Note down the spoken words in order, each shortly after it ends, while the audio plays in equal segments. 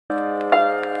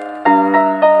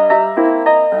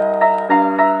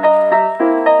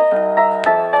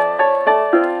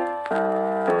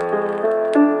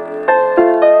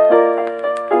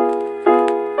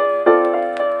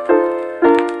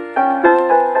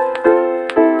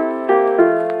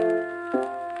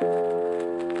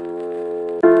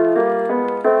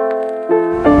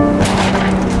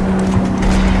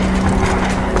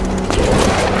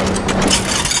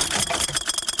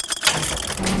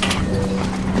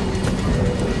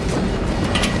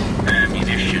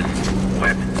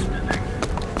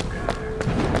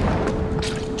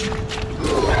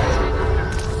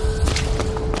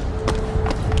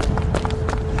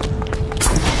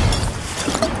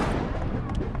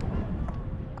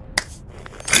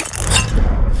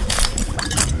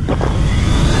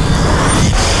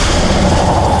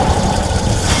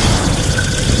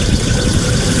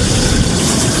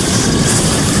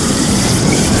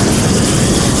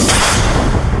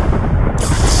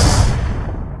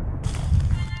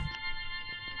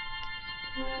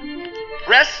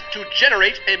to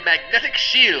generate a magnetic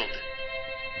shield.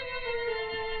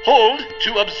 Hold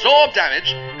to absorb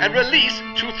damage and release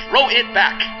to throw it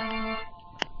back.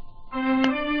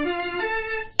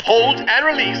 Hold and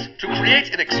release to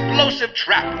create an explosive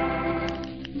trap.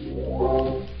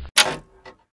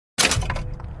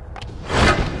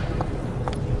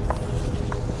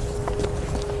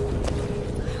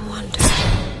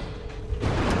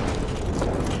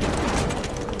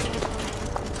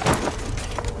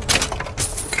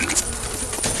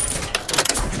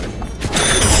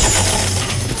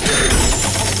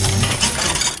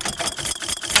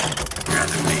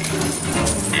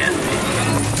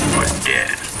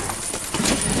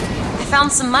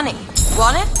 Found some money.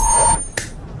 Want it?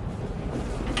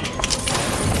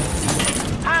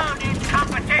 Pounded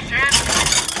competition.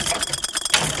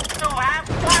 To have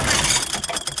quality.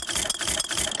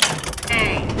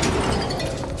 Hey.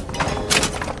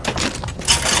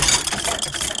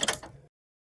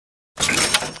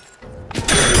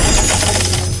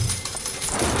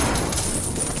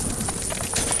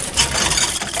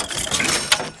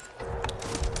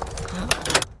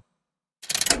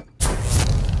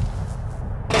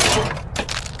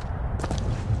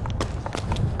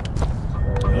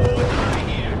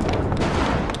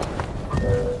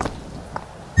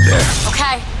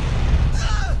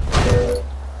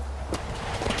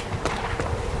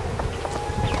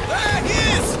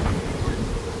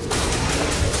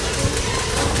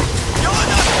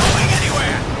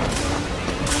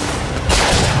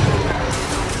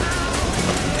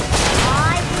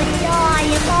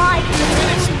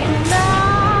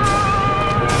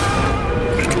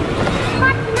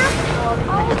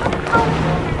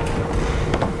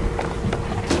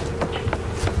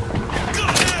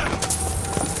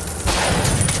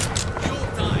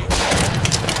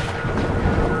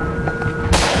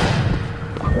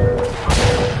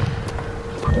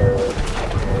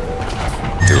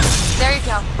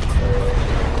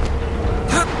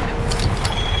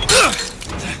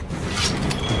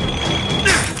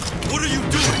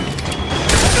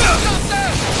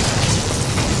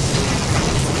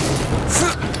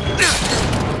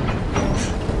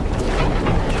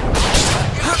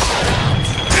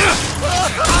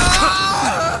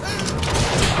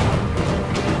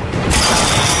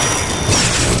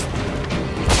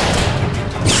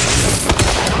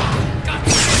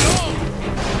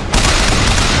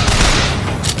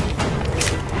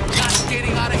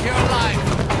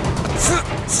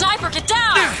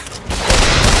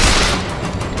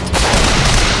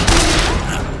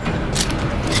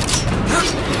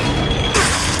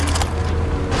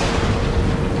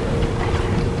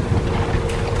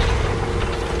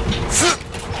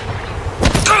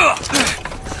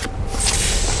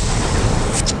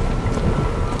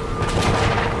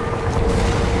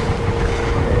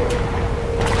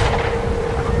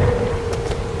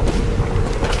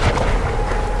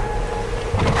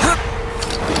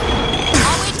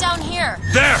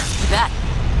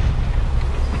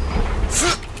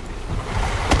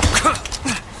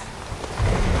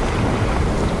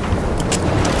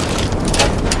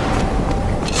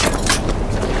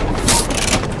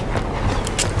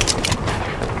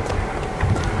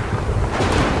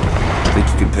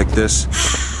 This?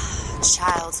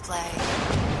 Child's play.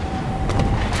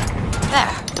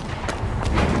 There.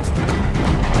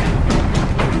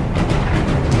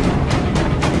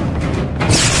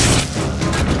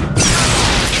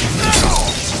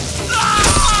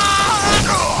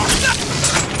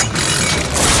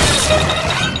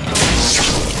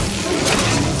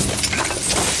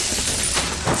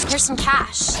 Here's some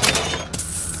cash.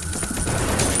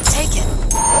 Take it.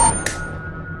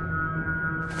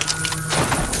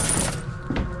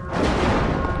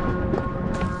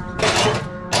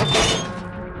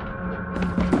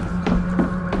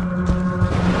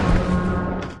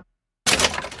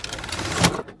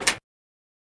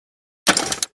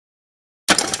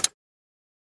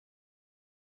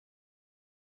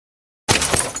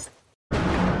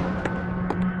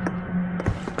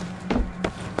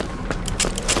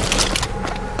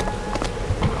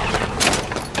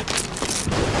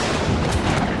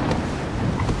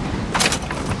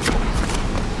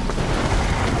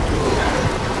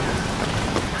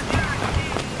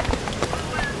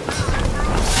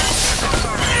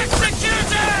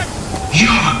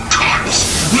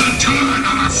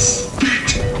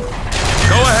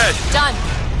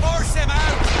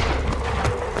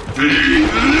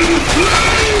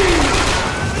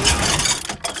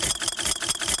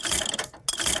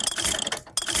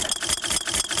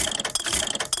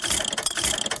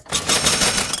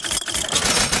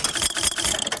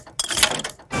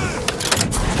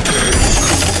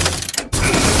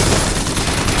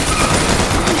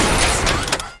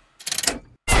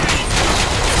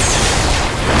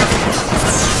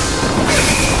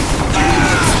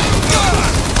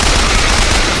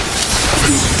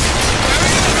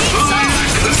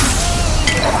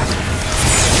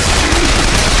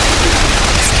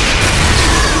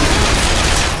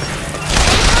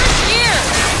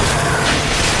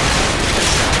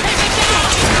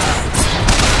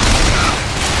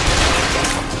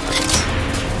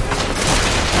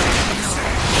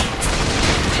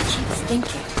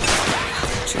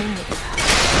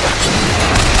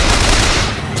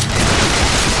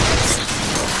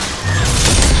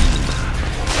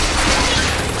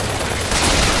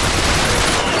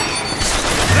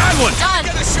 one! Done.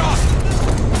 Get a shot!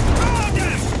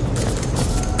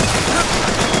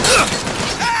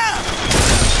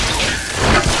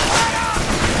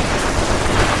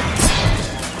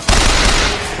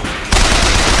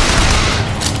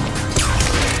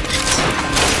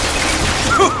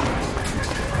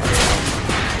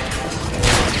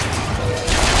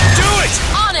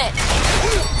 On it.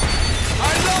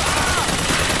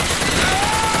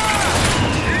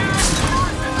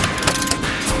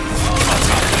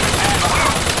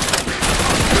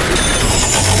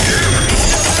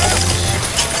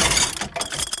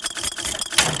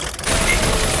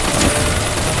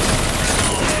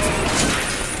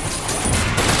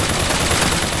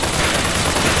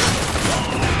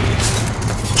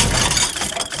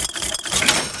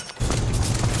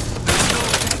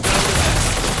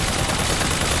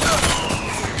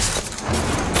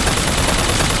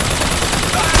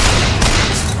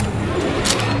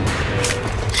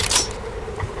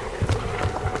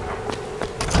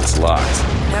 It's locked.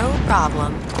 No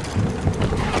problem.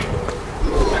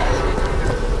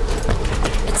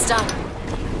 It's done.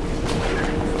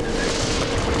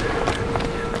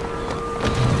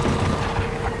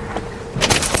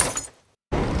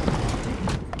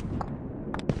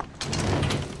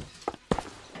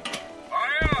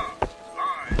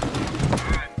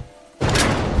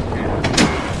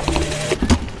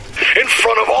 In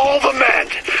front of all the men,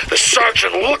 the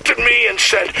sergeant looked at me and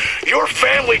said, "Your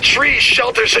family tree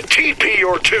shelters a teepee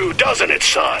or two, doesn't it,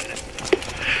 son?"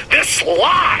 This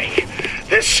lie,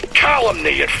 this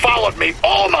calumny had followed me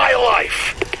all my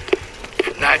life.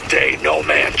 From that day, no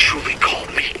man truly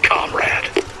called me comrade.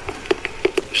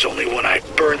 It was only when I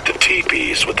burnt the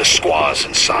teepees with the squaws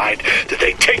inside did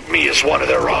they take me as one of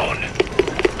their own.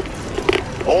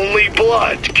 Only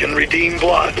blood can redeem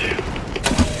blood.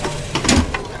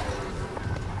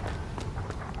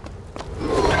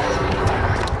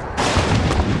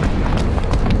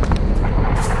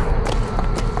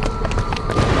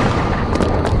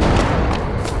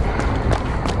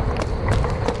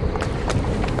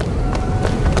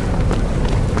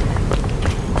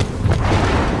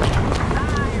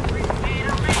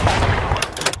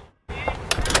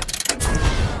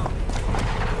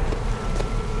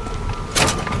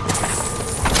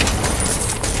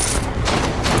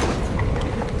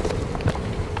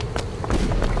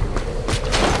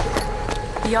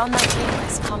 Beyond that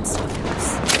gate is Comstock House.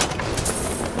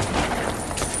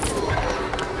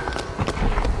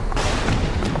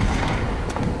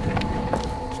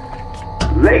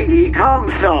 Lady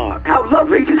Comstock, how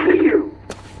lovely to see you.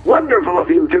 Wonderful of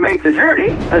you to make the journey,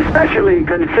 especially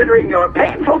considering your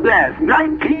painful death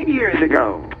 19 years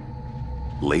ago.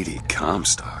 Lady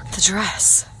Comstock. The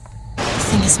dress. The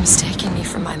thing is mistaking me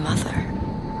for my mother.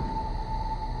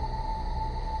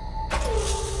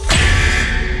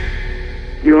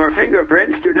 Your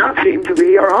fingerprints do not seem to be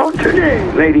your own today,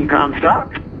 Lady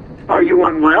Comstock. Are you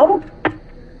unwell?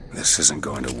 This isn't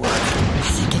going to work. I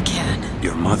think it can.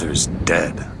 Your mother's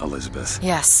dead, Elizabeth.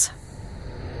 Yes.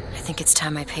 I think it's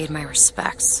time I paid my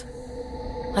respects.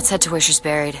 Let's head to where she's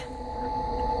buried.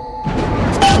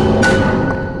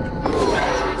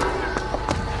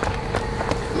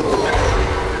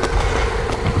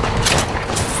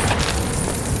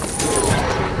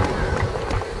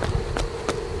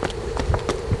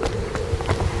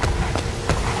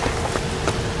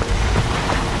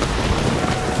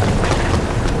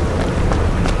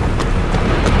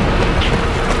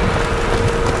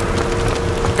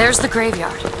 There's the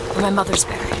graveyard, where my mother's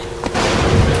buried.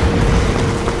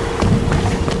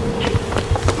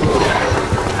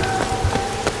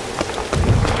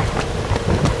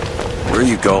 Where are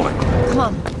you going? Come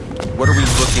on. What are we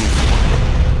looking for?